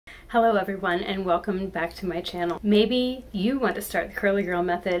Hello everyone and welcome back to my channel. Maybe you want to start the curly girl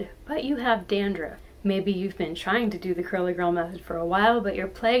method, but you have dandruff. Maybe you've been trying to do the curly girl method for a while, but you're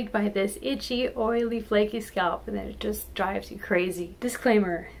plagued by this itchy, oily, flaky scalp and it just drives you crazy.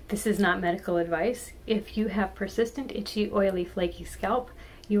 Disclaimer, this is not medical advice. If you have persistent, itchy, oily, flaky scalp,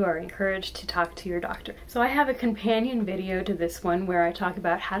 you are encouraged to talk to your doctor. So I have a companion video to this one where I talk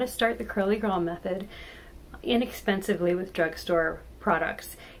about how to start the curly girl method inexpensively with drugstore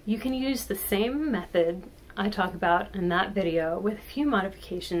products. You can use the same method I talk about in that video with a few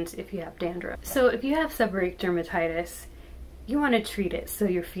modifications if you have dandruff. So if you have seborrheic dermatitis, you want to treat it so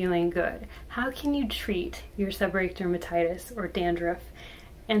you're feeling good. How can you treat your seborrheic dermatitis or dandruff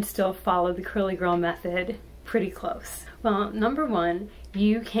and still follow the curly girl method pretty close? Well, number one,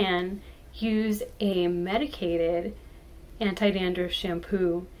 you can use a medicated anti-dandruff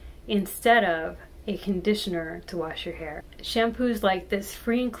shampoo instead of a conditioner to wash your hair. Shampoos like this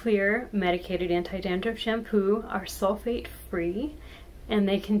free and clear medicated anti-dandruff shampoo are sulfate free, and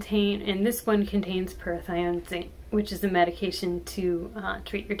this one contains parathione zinc, which is a medication to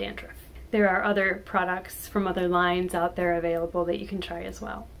treat your dandruff. There are other products from other lines out there available that you can try as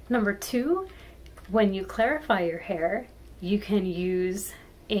well. Number two, when you clarify your hair, you can use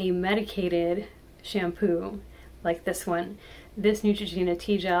a medicated shampoo like this one. This Neutrogena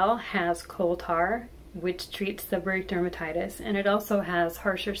T-gel has coal tar, which treats seborrheic dermatitis, and it also has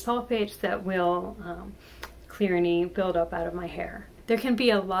harsher sulfates that will clear any buildup out of my hair. There can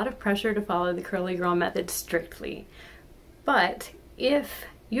be a lot of pressure to follow the curly girl method strictly, but if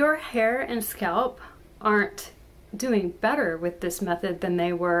your hair and scalp aren't doing better with this method than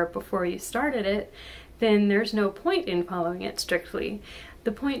they were before you started it, then there's no point in following it strictly.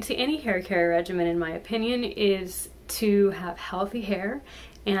 The point to any hair care regimen, in my opinion, is to have healthy hair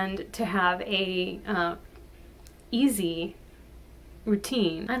and to have a easy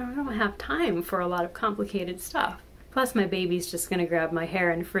routine. I don't have time for a lot of complicated stuff. Plus my baby's just gonna grab my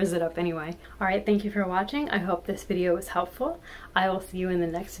hair and frizz it up anyway. Alright, thank you for watching. I hope this video was helpful. I will see you in the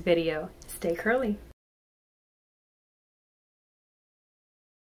next video. Stay curly.